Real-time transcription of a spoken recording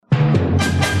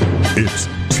It's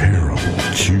Terrible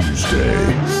Tuesday.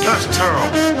 That's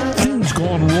terrible. Things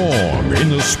gone wrong in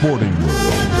the sporting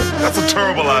world. That's a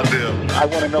terrible idea. I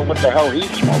want to know what the hell he's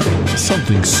smoking.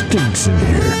 Something stinks in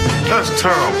here. That's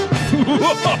terrible.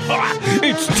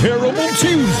 It's Terrible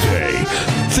Tuesday.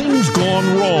 Things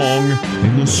gone wrong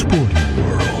in the sporting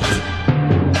world.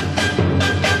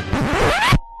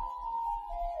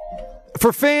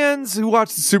 For fans who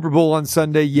watched the Super Bowl on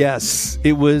Sunday, yes,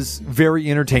 it was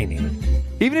very entertaining.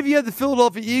 Even if you had the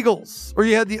Philadelphia Eagles or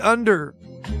you had the under,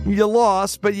 you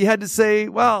lost, but you had to say,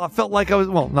 well, I felt like I was,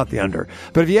 well, not the under,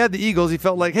 but if you had the Eagles, you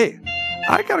felt like, hey,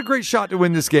 I got a great shot to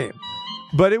win this game.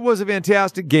 But it was a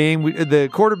fantastic game. The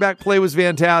quarterback play was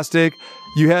fantastic.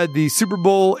 You had the Super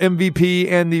Bowl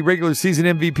MVP and the regular season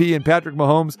MVP in Patrick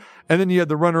Mahomes, and then you had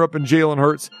the runner-up in Jalen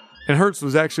Hurts, and Hurts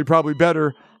was actually probably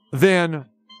better than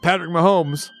Patrick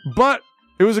Mahomes, but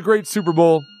it was a great Super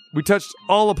Bowl. We touched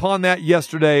all upon that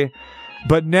yesterday,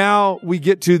 but now we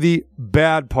get to the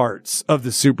bad parts of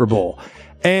the Super Bowl.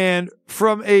 And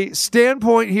from a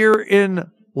standpoint here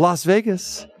in Las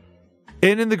Vegas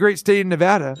and in the great state of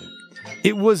Nevada,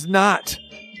 it was not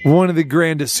one of the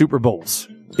grandest Super Bowls.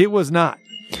 It was not.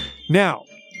 Now,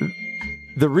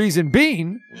 the reason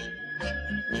being,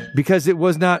 because it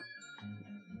was not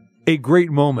a great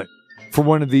moment for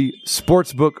one of the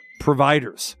sportsbook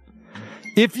providers.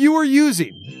 If you were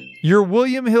using your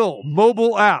William Hill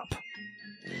mobile app,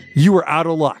 you were out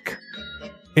of luck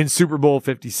in Super Bowl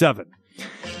 57.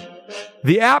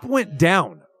 The app went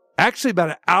down actually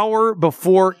about an hour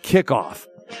before kickoff.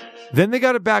 Then they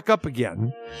got it back up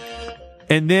again.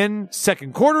 And then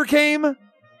second quarter came,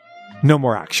 no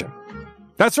more action.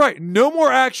 That's right, no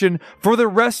more action for the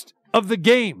rest of the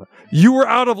game. You were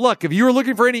out of luck. If you were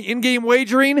looking for any in-game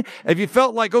wagering, if you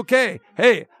felt like, okay,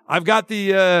 hey, I've got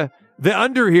the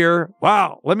under here.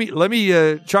 Wow, let me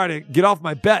try to get off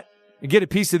my bet and get a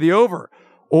piece of the over,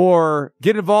 or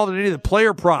get involved in any of the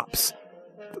player props,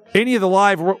 any of the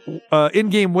live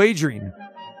in-game wagering.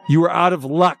 You were out of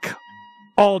luck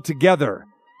altogether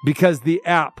because the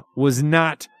app was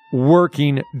not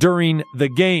working during the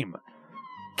game.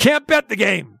 Can't bet the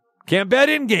game. Can't bet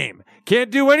in-game.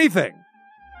 Can't do anything.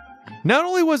 Not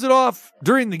only was it off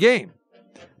during the game,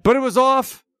 but it was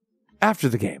off after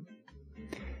the game.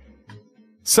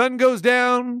 Sun goes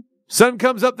down. Sun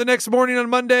comes up the next morning on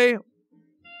Monday.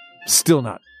 Still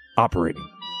not operating.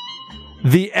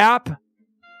 The app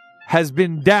has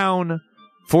been down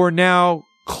for now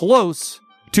close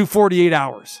to 48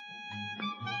 hours.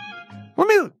 Let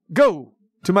me go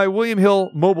to my William Hill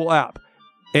mobile app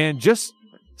and just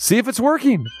see if it's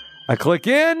working. I click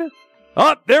in.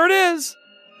 Oh, there it is.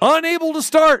 Unable to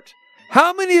start.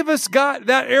 How many of us got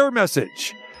that error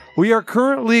message? We are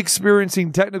currently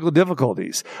experiencing technical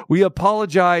difficulties. We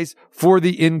apologize for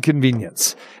the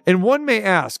inconvenience. And one may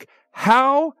ask,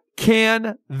 how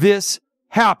can this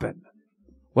happen?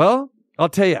 Well, I'll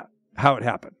tell you how it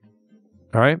happened.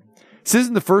 All right. This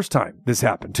isn't the first time this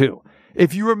happened, too.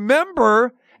 If you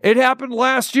remember, it happened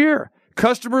last year.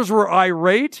 Customers were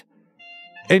irate,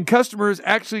 and customers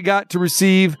actually got to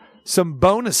receive some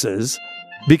bonuses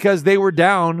because they were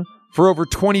down for over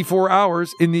 24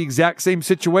 hours in the exact same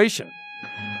situation.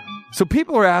 So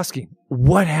people are asking,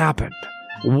 what happened?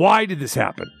 Why did this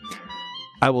happen?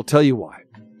 I will tell you why.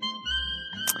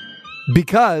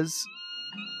 Because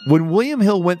when William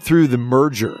Hill went through the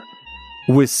merger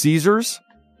with Caesars,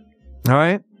 all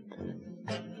right,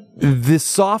 the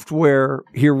software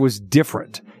here was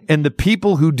different, and the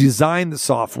people who designed the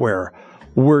software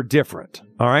were different.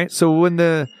 All right. So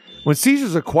when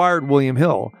Caesars acquired William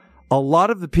Hill, a lot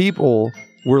of the people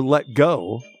were let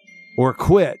go or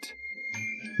quit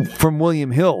from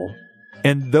William Hill.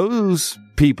 And those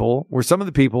people were some of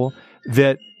the people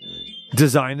that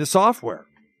designed the software.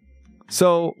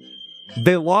 So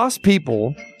they lost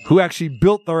people who actually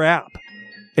built their app.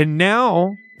 And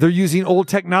now they're using old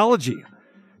technology.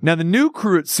 Now the new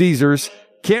crew at Caesars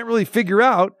can't really figure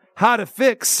out how to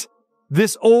fix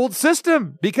this old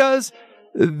system because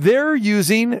they're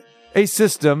using a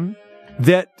system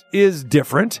that is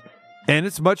different and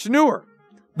it's much newer.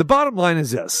 The bottom line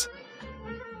is this.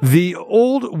 The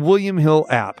old William Hill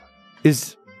app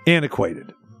is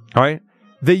antiquated. All right.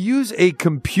 They use a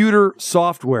computer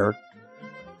software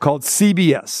called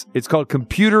CBS. It's called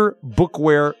Computer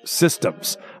Bookware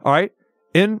Systems. All right.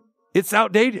 And it's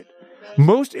outdated.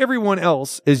 Most everyone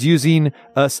else is using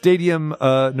Stadium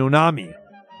Nonami.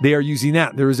 They are using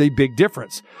that. There is a big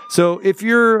difference. So if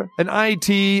you're an IT,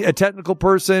 a technical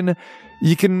person,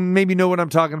 you can maybe know what I'm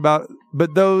talking about.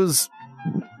 But those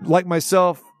like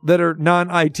myself that are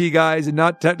non-IT guys and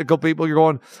not technical people, you're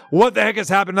going, what the heck has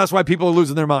happened? That's why people are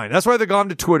losing their mind. That's why they've gone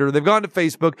to Twitter. They've gone to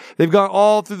Facebook. They've gone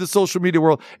all through the social media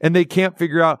world, and they can't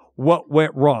figure out what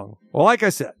went wrong. Well, like I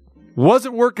said,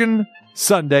 wasn't working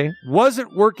Sunday,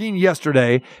 wasn't working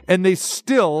yesterday, and they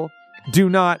still do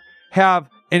not have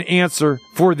an answer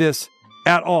for this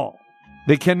at all.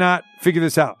 They cannot figure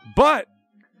this out. But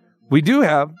we do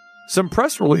have some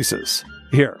press releases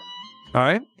here. All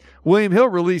right. William Hill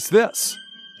released this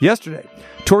yesterday.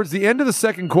 Towards the end of the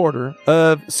second quarter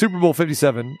of Super Bowl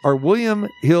 57, our William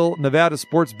Hill Nevada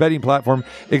sports betting platform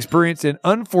experienced an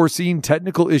unforeseen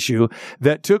technical issue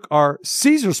that took our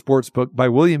Caesar Sportsbook by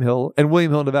William Hill and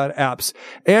William Hill Nevada apps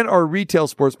and our retail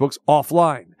sportsbooks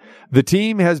offline. The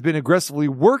team has been aggressively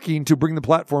working to bring the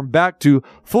platform back to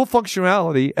full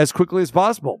functionality as quickly as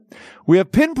possible. We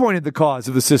have pinpointed the cause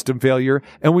of the system failure,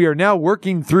 and we are now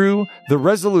working through the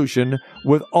resolution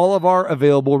with all of our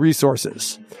available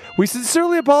resources. We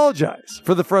sincerely apologize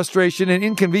for the frustration and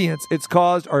inconvenience it's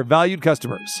caused our valued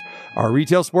customers. Our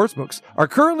retail sportsbooks are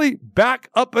currently back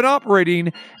up and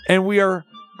operating, and we are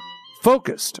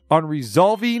focused on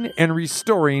resolving and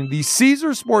restoring the Caesar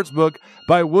Sportsbook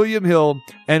by William Hill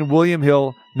and William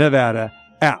Hill Nevada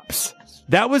apps.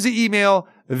 That was the email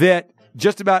that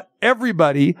just about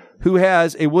everybody who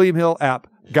has a William Hill app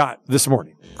got this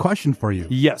morning. Question for you.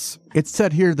 Yes. It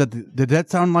said here that did that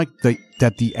sound like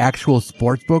that the actual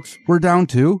sports books were down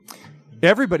too?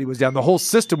 Everybody was down. The whole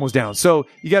system was down. So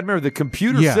you got to remember the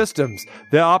computer systems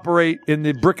that operate in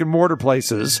the brick and mortar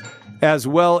places as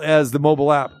well as the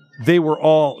mobile app. They were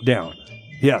all down.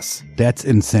 Yes. That's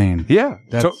insane. Yeah.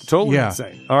 Totally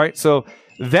insane. All right. So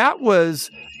that was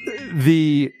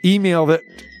the email that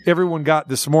everyone got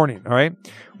this morning. All right.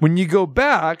 When you go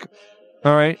back,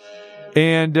 all right,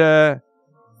 and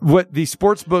what the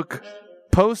sportsbook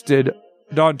posted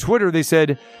on Twitter, they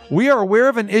said, we are aware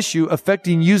of an issue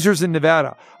affecting users in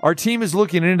Nevada. Our team is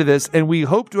looking into this, and we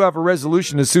hope to have a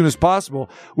resolution as soon as possible.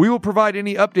 We will provide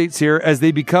any updates here as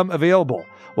they become available.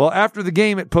 Well, after the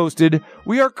game, it posted,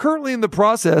 we are currently in the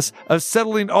process of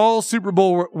settling all Super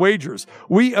Bowl wagers.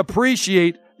 We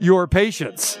appreciate your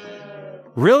patience.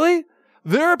 Really?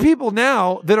 There are people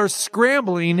now that are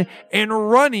scrambling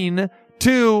and running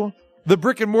to the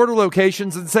brick and mortar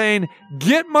locations and saying,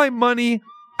 get my money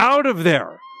out of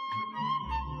there.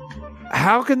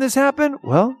 How can this happen?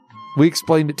 Well, we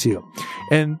explained it to you.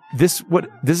 And this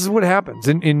is what happens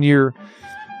in your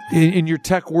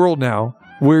tech world now,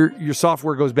 where your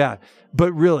software goes bad.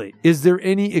 But really, is there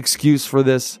any excuse for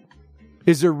this?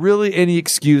 Is there really any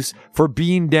excuse for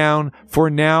being down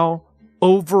for now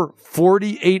over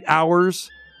 48 hours?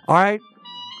 All right.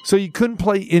 So you couldn't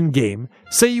play in-game.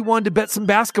 Say you wanted to bet some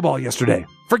basketball yesterday.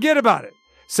 Forget about it.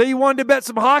 Say you wanted to bet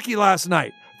some hockey last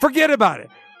night. Forget about it.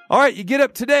 All right, you get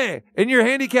up today and you're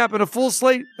handicapping a full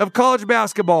slate of college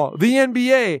basketball, the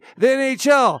NBA, the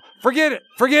NHL. Forget it.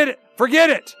 Forget it.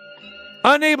 Forget it.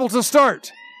 Unable to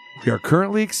start. We are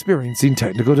currently experiencing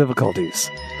technical difficulties.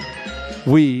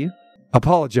 We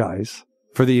apologize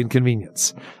for the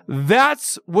inconvenience.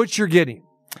 That's what you're getting.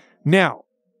 Now,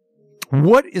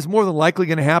 what is more than likely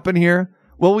going to happen here?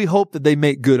 Well, we hope that they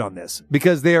make good on this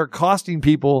because they are costing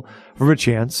people from a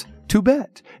chance to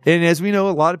bet. And as we know,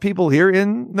 a lot of people here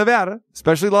in Nevada,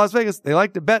 especially Las Vegas, they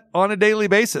like to bet on a daily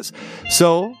basis.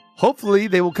 So hopefully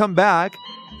they will come back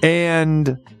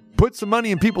and put some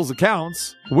money in people's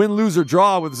accounts, win, lose, or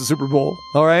draw with the Super Bowl.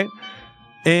 All right.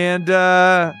 And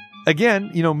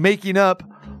again, making up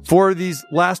for these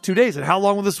last 2 days. And how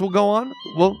long will this go on?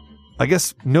 Well, I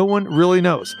guess no one really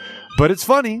knows. But it's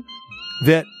funny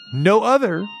that no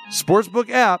other sportsbook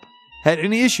app had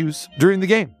any issues during the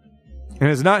game and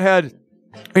has not had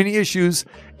any issues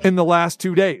in the last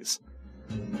 2 days.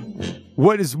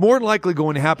 What is more than likely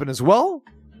going to happen as well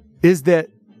is that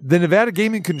the Nevada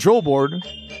Gaming Control Board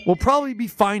will probably be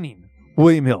fining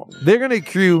William Hill. They're going to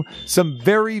accrue some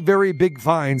very, very big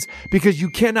fines because you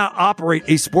cannot operate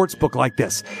a sports book like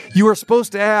this. You are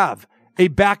supposed to have a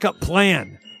backup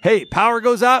plan. Hey, power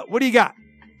goes out. What do you got?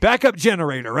 Backup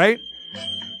generator, right?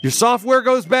 Your software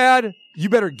goes bad. You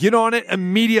better get on it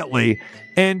immediately.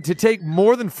 And to take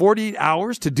more than 48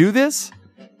 hours to do this,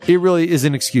 it really is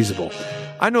inexcusable.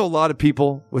 I know a lot of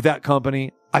people with that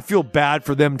company. I feel bad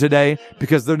for them today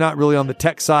because they're not really on the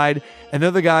tech side. And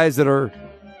they're the guys that are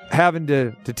having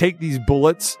to take these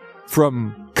bullets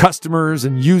from customers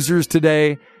and users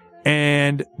today.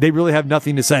 And they really have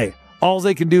nothing to say. All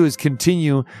they can do is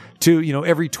continue to,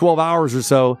 every 12 hours or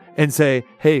so and say,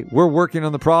 hey, we're working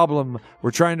on the problem.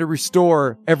 We're trying to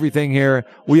restore everything here.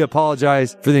 We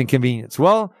apologize for the inconvenience.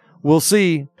 Well, we'll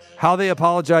see how they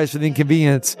apologize for the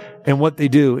inconvenience and what they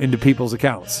do into people's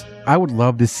accounts. I would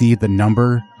love to see the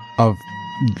number of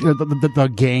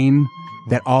the gain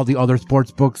that all the other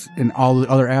sports books and all the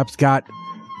other apps got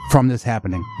from this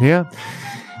happening. Yeah.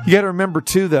 You got to remember,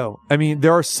 too, though, I mean,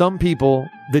 there are some people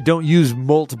that don't use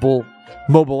multiple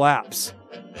mobile apps.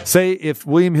 Say if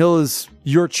William Hill is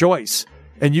your choice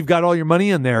and you've got all your money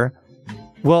in there,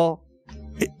 well,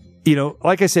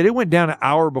 like I said, it went down an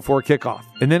hour before kickoff,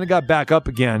 and then it got back up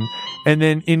again, and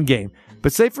then in-game.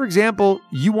 But say, for example,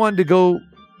 you wanted to go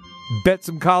bet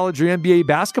some college or NBA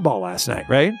basketball last night,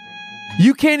 right?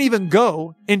 You can't even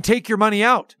go and take your money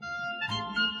out.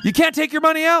 You can't take your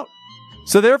money out.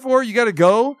 So therefore, you got to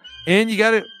go and you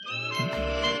got to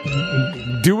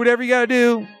do whatever you got to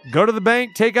do. Go to the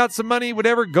bank, take out some money,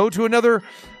 whatever. Go to another,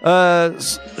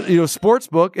 sports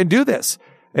book and do this.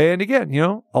 And again,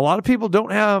 a lot of people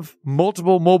don't have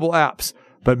multiple mobile apps.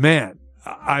 But man,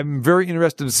 I'm very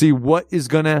interested to see what is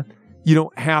going to,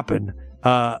 happen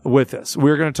with this.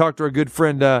 We're going to talk to our good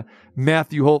friend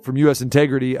Matthew Holt from U.S.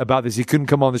 Integrity about this. He couldn't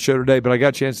come on the show today, but I got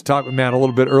a chance to talk with Matt a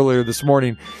little bit earlier this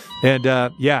morning.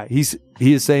 And he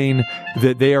is saying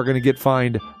that they are going to get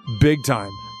fined big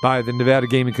time by the Nevada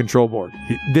Gaming Control Board.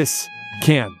 This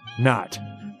cannot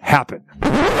happen.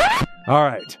 All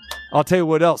right. I'll tell you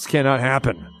what else cannot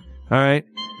happen. All right.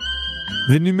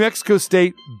 The New Mexico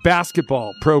State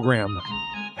basketball program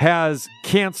has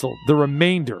canceled the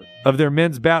remainder of their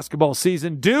men's basketball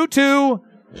season due to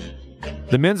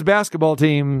the men's basketball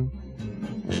team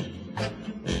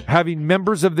having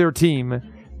members of their team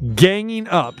ganging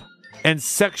up and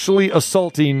sexually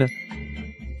assaulting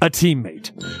a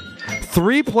teammate.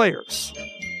 3 players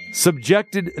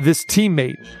subjected this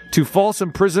teammate to false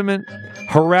imprisonment,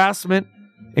 harassment,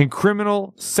 and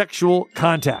criminal sexual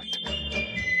contact.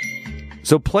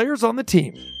 So players on the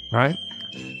team, right?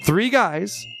 3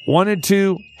 guys wanted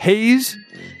to haze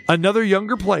another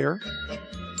younger player.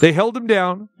 They held him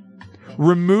down,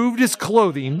 removed his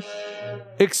clothing,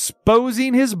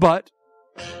 exposing his butt,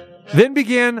 then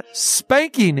began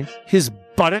spanking his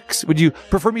buttocks. Would you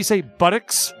prefer me say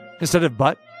buttocks instead of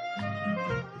butt?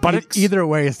 Buttocks? Either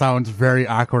way sounds very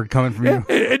awkward coming from you.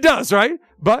 It does, right?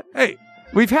 But hey,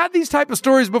 we've had these type of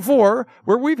stories before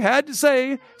where we've had to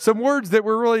say some words that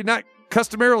we're really not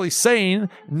customarily saying,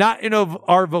 not in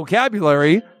our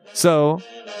vocabulary. So,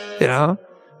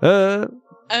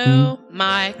 Oh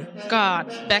my God,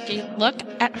 Becky, look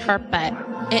at her butt.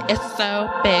 It is so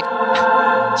big.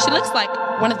 She looks like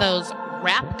one of those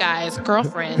rap guys'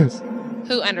 girlfriends.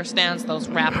 Who understands those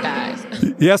rap guys?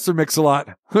 Yes, Sir Mix-a-Lot.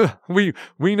 We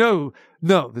know.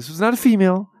 No, this was not a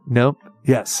female. Nope.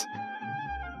 Yes.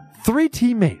 3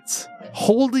 teammates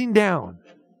holding down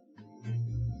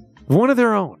one of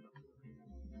their own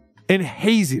and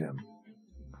hazing him.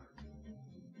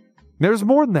 There's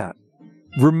more than that.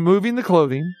 Removing the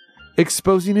clothing,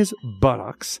 exposing his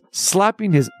buttocks,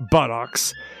 slapping his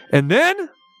buttocks, and then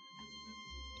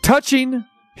touching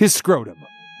his scrotum.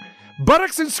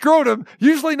 Buttocks and scrotum,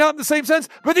 usually not in the same sense,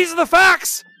 but these are the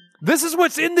facts. This is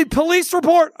what's in the police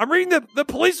report. I'm reading the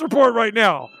police report right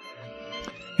now.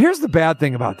 Here's the bad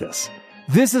thing about this.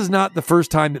 This is not the first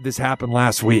time that this happened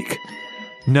last week.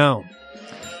 No.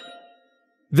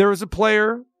 There was a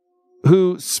player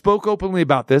who spoke openly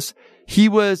about this. He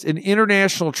was an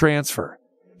international transfer.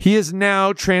 He is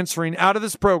now transferring out of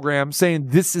this program saying,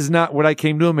 this is not what I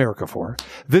came to America for.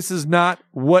 This is not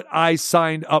what I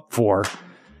signed up for.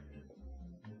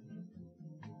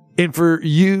 And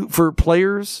for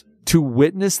players to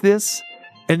witness this,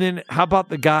 and then how about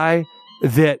the guy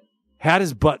that had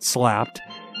his butt slapped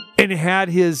and had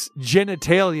his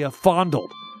genitalia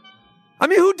fondled? I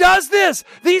mean, who does this?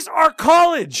 These are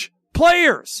college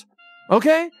players,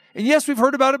 okay? And yes, we've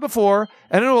heard about it before.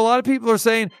 And I know a lot of people are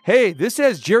saying, hey, this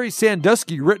has Jerry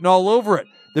Sandusky written all over it.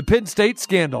 The Penn State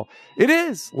scandal. It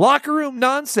is locker room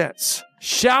nonsense,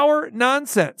 shower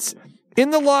nonsense. In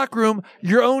the locker room,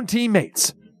 your own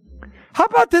teammates. How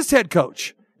about this head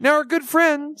coach? Now, our good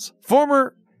friends,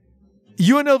 former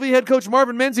UNLV head coach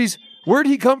Marvin Menzies, where'd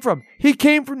he come from? He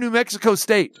came from New Mexico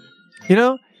State.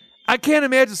 I can't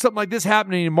imagine something like this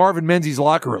happening in Marvin Menzies'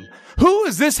 locker room. Who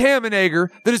is this ham and egger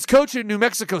that is coaching New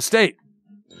Mexico State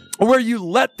where you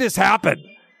let this happen?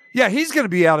 Yeah, he's going to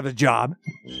be out of a job.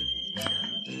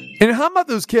 And how about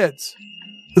those kids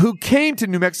who came to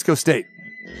New Mexico State,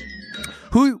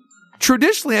 who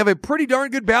traditionally have a pretty darn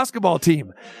good basketball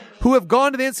team, who have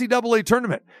gone to the NCAA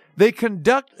tournament? They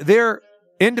conduct their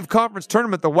end of conference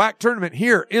tournament, the WAC tournament,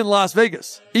 here in Las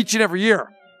Vegas each and every year.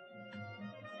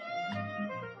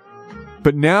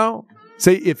 But now,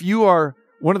 say if you are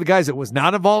one of the guys that was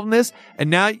not involved in this, and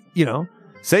now,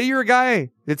 Say you're a guy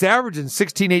that's averaging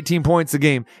 16, 18 points a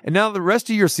game, and now the rest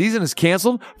of your season is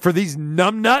canceled for these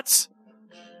numbnuts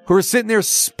who are sitting there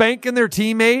spanking their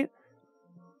teammate,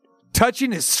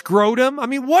 touching his scrotum. I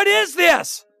mean, what is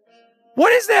this?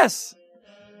 What is this?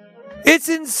 It's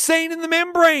insane in the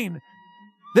membrane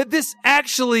that this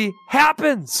actually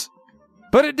happens,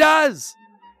 but it does.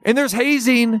 And there's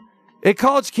hazing at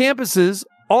college campuses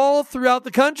all throughout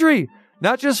the country,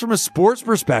 not just from a sports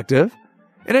perspective.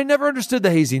 And I never understood the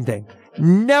hazing thing.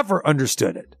 Never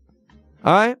understood it.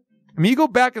 All right? I mean, you go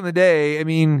back in the day, I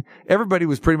mean, everybody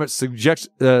was pretty much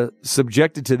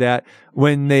subjected to that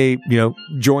when they,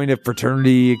 joined a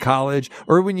fraternity at college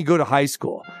or when you go to high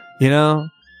school,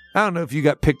 I don't know if you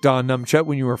got picked on, Numchuck,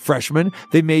 when you were a freshman.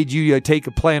 They made you take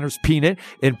a Planters peanut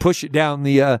and push it down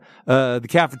the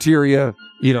cafeteria,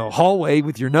 hallway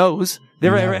with your nose.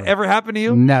 Ever happen to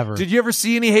you? Never. Did you ever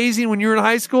see any hazing when you were in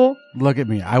high school? Look at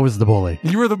me. I was the bully.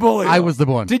 You were the bully. I was the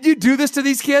one. Did you do this to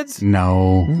these kids?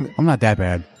 No, I'm not that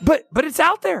bad. But it's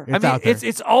out there. Out there.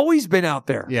 It's always been out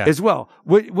there Yeah. as well,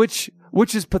 which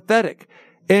is pathetic.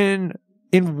 And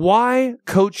why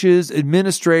coaches,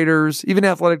 administrators, even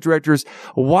athletic directors,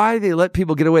 why they let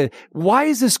people get away. Why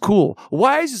is this cool?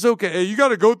 Why is this okay? Hey, you got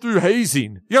to go through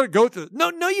hazing. You got to go through. No,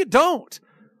 you don't.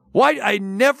 Why? I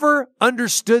never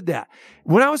understood that.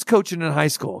 When I was coaching in high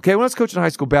school, when I was coaching high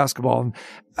school basketball,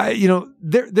 and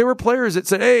there were players that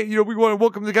said, "Hey, we want to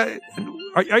welcome the guy."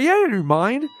 Are you out of your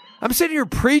mind? I'm sitting here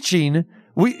preaching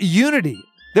unity,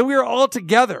 that we are all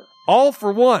together, all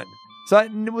for one. So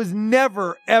it was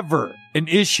never ever an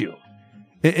issue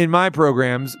in my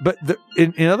programs, but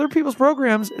in other people's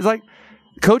programs, it's like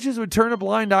coaches would turn a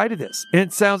blind eye to this, and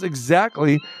it sounds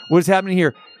exactly what's happening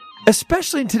here,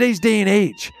 especially in today's day and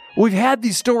age. We've had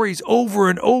these stories over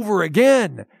and over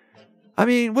again. I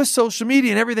mean, with social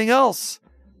media and everything else,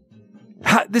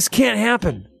 this can't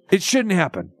happen. It shouldn't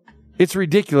happen. It's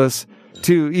ridiculous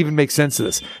to even make sense of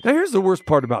this. Now, here's the worst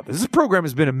part about this. This program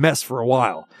has been a mess for a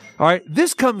while. All right.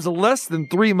 This comes less than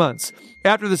 3 months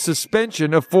after the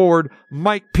suspension of forward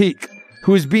Mike Peake,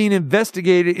 who is being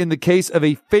investigated in the case of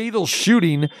a fatal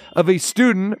shooting of a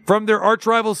student from their arch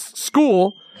rival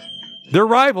school, their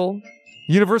rival,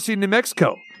 University of New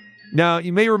Mexico. Now,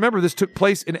 you may remember this took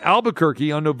place in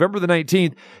Albuquerque on November the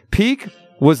 19th. Peake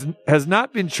has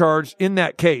not been charged in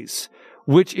that case,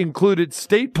 which included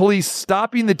state police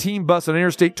stopping the team bus on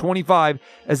Interstate 25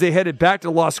 as they headed back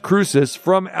to Las Cruces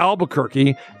from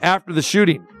Albuquerque after the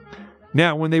shooting.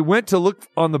 Now, when they went to look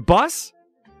on the bus,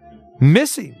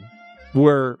 missing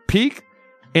were Peake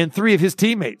and 3 of his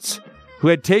teammates who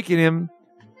had taken him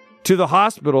to the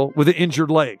hospital with an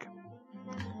injured leg.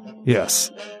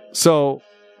 Yes. So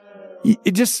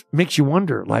it just makes you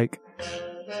wonder,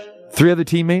 3 other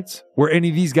teammates? Were any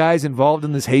of these guys involved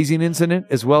in this hazing incident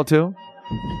as well, too?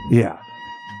 Yeah.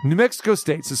 New Mexico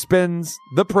State suspends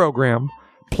the program,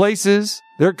 places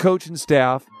their coach and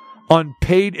staff on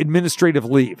paid administrative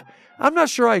leave. I'm not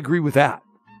sure I agree with that.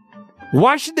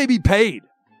 Why should they be paid?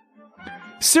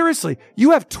 Seriously, you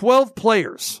have 12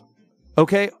 players,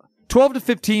 okay? 12 to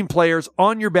 15 players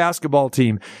on your basketball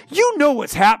team. You know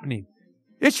what's happening.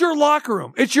 It's your locker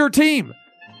room. It's your team.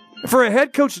 For a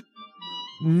head coach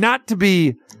not to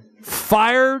be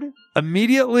fired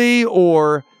immediately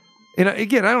or,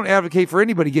 again, I don't advocate for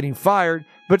anybody getting fired,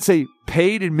 but say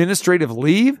paid administrative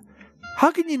leave?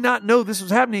 How can you not know this was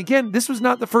happening? Again, this was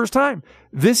not the first time.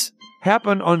 This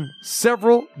happened on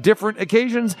several different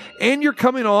occasions, and you're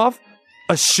coming off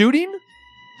a shooting?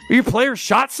 Your player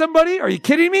shot somebody? Are you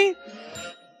kidding me?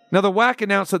 Now, the WAC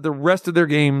announced that the rest of their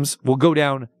games will go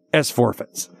down as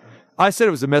forfeits. I said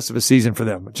it was a mess of a season for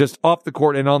them, just off the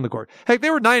court and on the court. Heck, they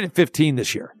were 9-15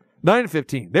 this year.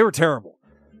 9-15. They were terrible.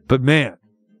 But man,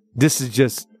 this is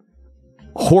just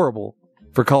horrible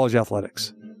for college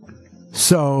athletics.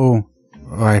 So,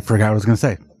 I forgot what I was going to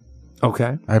say.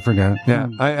 Okay. I forgot.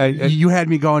 Yeah. You had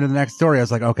me going to the next story. I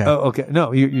was like, okay. Oh, okay.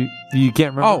 No, you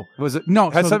can't remember. Oh. Was it? No.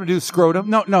 Had something to do with scrotum?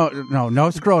 No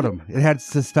scrotum. It had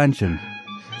suspension.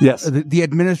 Yes. The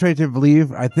administrative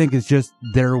leave, I think, is just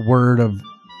their word of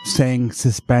saying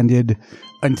suspended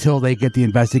until they get the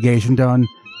investigation done,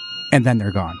 and then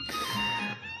they're gone.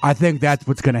 I think that's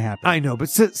what's going to happen. I know, but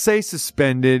say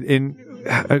suspended, and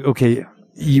okay,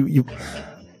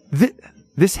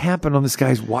 this happened on this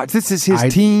guy's watch. This is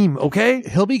his team, okay?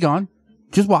 He'll be gone.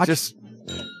 Just watch. Just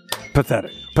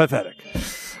pathetic.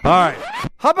 All right.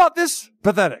 How about this?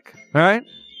 Pathetic. All right.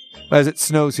 As it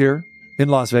snows here in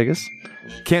Las Vegas.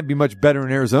 Can't be much better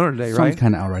in Arizona today, right? Sun's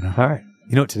kind of out right now. All right.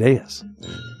 You know what today is?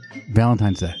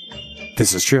 Valentine's Day.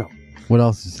 This is true. What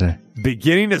else is today?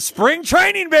 Beginning of spring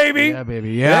training, baby. Yeah,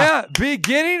 baby. Yeah.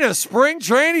 Beginning of spring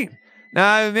training.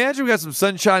 Now, I imagine we got some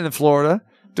sunshine in Florida.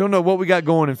 Don't know what we got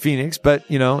going in Phoenix, but,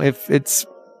 if it's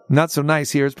not so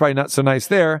nice here, it's probably not so nice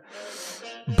there.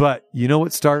 But you know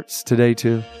what starts today,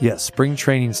 too? Yes, spring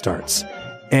training starts.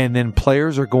 And then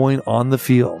players are going on the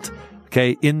field,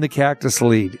 okay, in the Cactus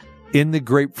League, in the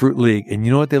Grapefruit League. And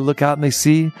you know what they look out and they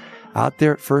see? Out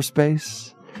there at first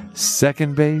base,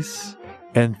 second base,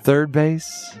 and third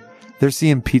base, they're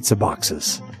seeing pizza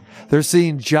boxes. They're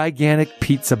seeing gigantic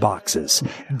pizza boxes,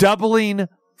 doubling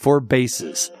for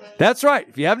bases. That's right.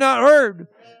 If you have not heard,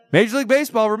 Major League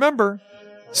Baseball, remember,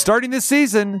 starting this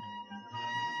season,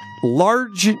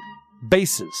 large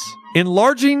bases,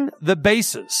 enlarging the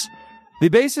bases. The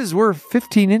bases were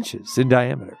 15 inches in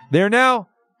diameter. They're now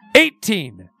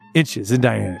 18 inches in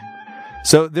diameter.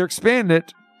 So they're expanding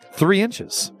it 3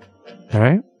 inches. All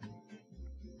right?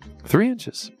 3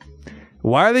 inches.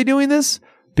 Why are they doing this?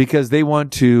 Because they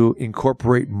want to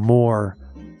incorporate more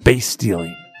base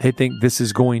stealing. They think this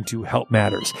is going to help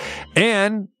matters.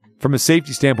 And from a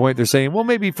safety standpoint, they're saying, well,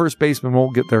 maybe first basemen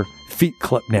won't get their feet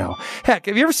clipped now. Heck,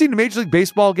 have you ever seen a Major League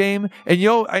Baseball game? And,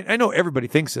 I know everybody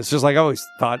thinks this, just like I always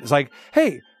thought. It's like,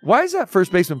 hey, why is that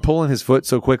first baseman pulling his foot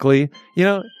so quickly?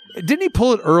 Didn't he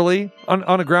pull it early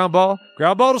on a ground ball?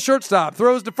 Ground ball to shortstop,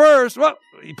 throws to first. Well,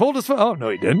 he pulled his foot. Oh, no,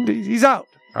 he didn't. He's out.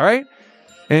 All right?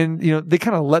 And, they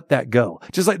kind of let that go.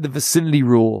 Just like the vicinity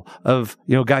rule of,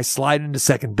 guys sliding into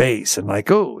second base and like,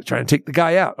 oh, trying to take the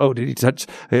guy out. Oh, did he touch,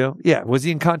 yeah, was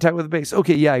he in contact with the base?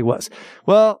 Okay, yeah, he was.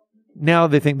 Well, now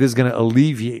they think this is going to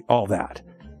alleviate all that.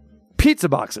 Pizza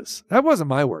boxes. That wasn't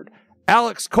my word.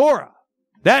 Alex Cora,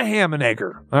 that ham and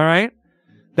egger, all right?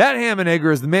 That ham and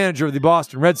egger is the manager of the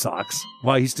Boston Red Sox.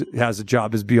 Why he has a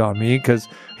job is beyond me because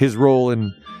his role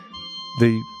in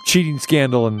the cheating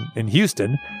scandal in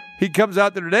Houston. He comes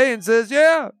out there today and says,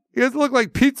 yeah, you guys look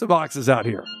like pizza boxes out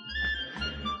here.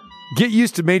 Get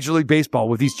used to Major League Baseball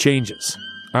with these changes.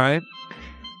 All right?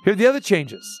 Here are the other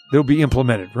changes that will be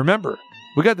implemented. Remember,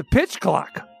 we got the pitch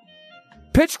clock.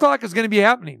 Pitch clock is going to be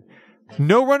happening.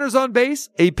 No runners on base.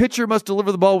 A pitcher must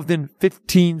deliver the ball within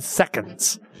 15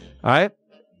 seconds. All right?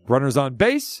 Runners on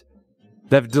base,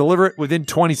 they have to deliver it within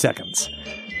 20 seconds.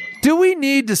 Do we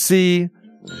need to see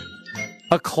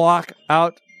a clock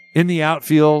out in the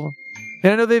outfield?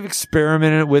 And I know they've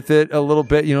experimented with it a little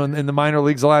bit, in the minor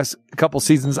leagues the last couple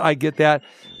seasons. I get that.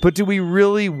 But do we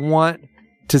really want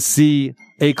to see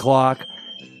a clock?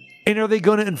 And are they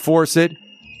going to enforce it?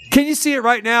 Can you see it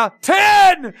right now?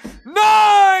 10,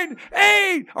 9,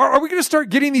 8. Are we going to start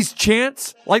getting these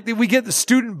chants like we get the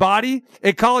student body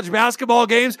at college basketball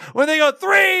games when they go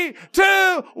 3,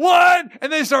 2, 1,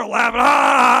 and they start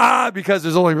laughing, because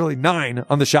there's only really 9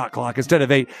 on the shot clock instead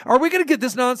of 8. Are we going to get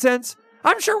this nonsense?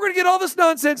 I'm sure we're going to get all this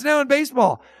nonsense now in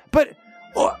baseball. But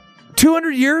 200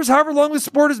 years, however long the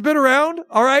sport has been around,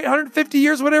 all right, 150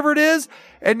 years, whatever it is,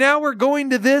 and now we're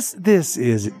going to this. This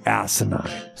is asinine.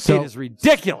 It is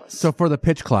ridiculous. So for the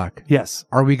pitch clock, yes,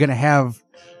 are we going to have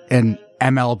an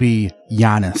MLB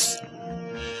Giannis?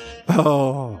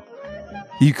 Oh,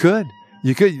 you could.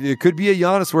 It could be a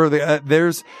Giannis where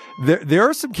there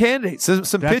are some candidates,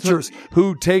 some pitchers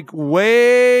who take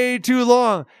way too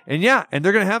long, and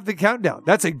they're going to have the countdown.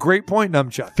 That's a great point,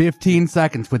 Numchuck. 15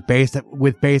 seconds with base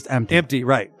empty. Empty,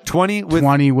 right? 20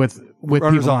 with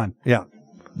people on. Yeah,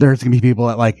 there's going to be people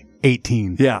at like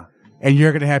 18. Yeah, and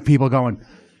you're going to have people going,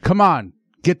 "Come on,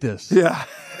 get this." Yeah,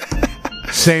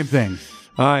 same thing.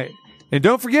 All right, and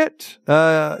don't forget,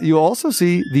 you also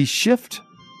see the shift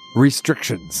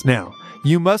restrictions now.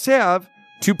 You must have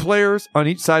 2 players on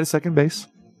each side of second base.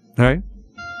 All right?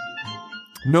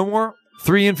 No more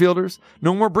 3 infielders.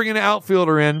 No more bringing an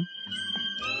outfielder in.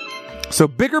 So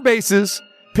bigger bases,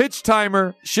 pitch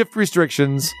timer, shift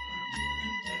restrictions.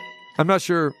 I'm not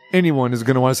sure anyone is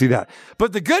going to want to see that.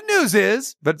 But the good news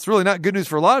is, but it's really not good news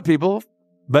for a lot of people,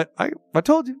 but I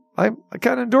told you, I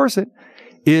kind of endorse it,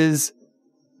 is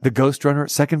the ghost runner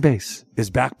at second base is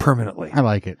back permanently. I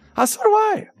like it.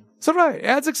 So do I. It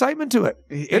adds excitement to it.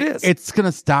 It is. It's going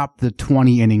to stop the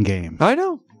 20-inning game. I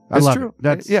know. That's true.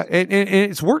 It. And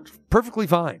it's worked perfectly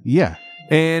fine. Yeah.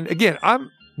 And again,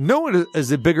 no one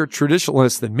is a bigger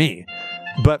traditionalist than me.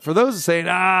 But for those saying,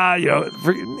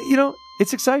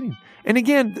 it's exciting. And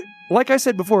again, like I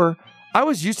said before, I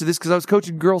was used to this because I was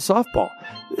coaching girls softball.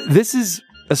 This is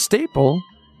a staple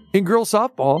in girls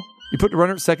softball. You put the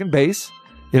runner at second base,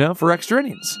 for extra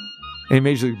innings. And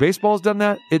Major League Baseball has done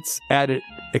that. It's added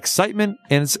excitement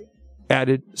and it's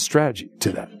added strategy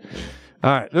to that.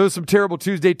 All right. Those are some terrible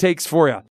Tuesday takes for you.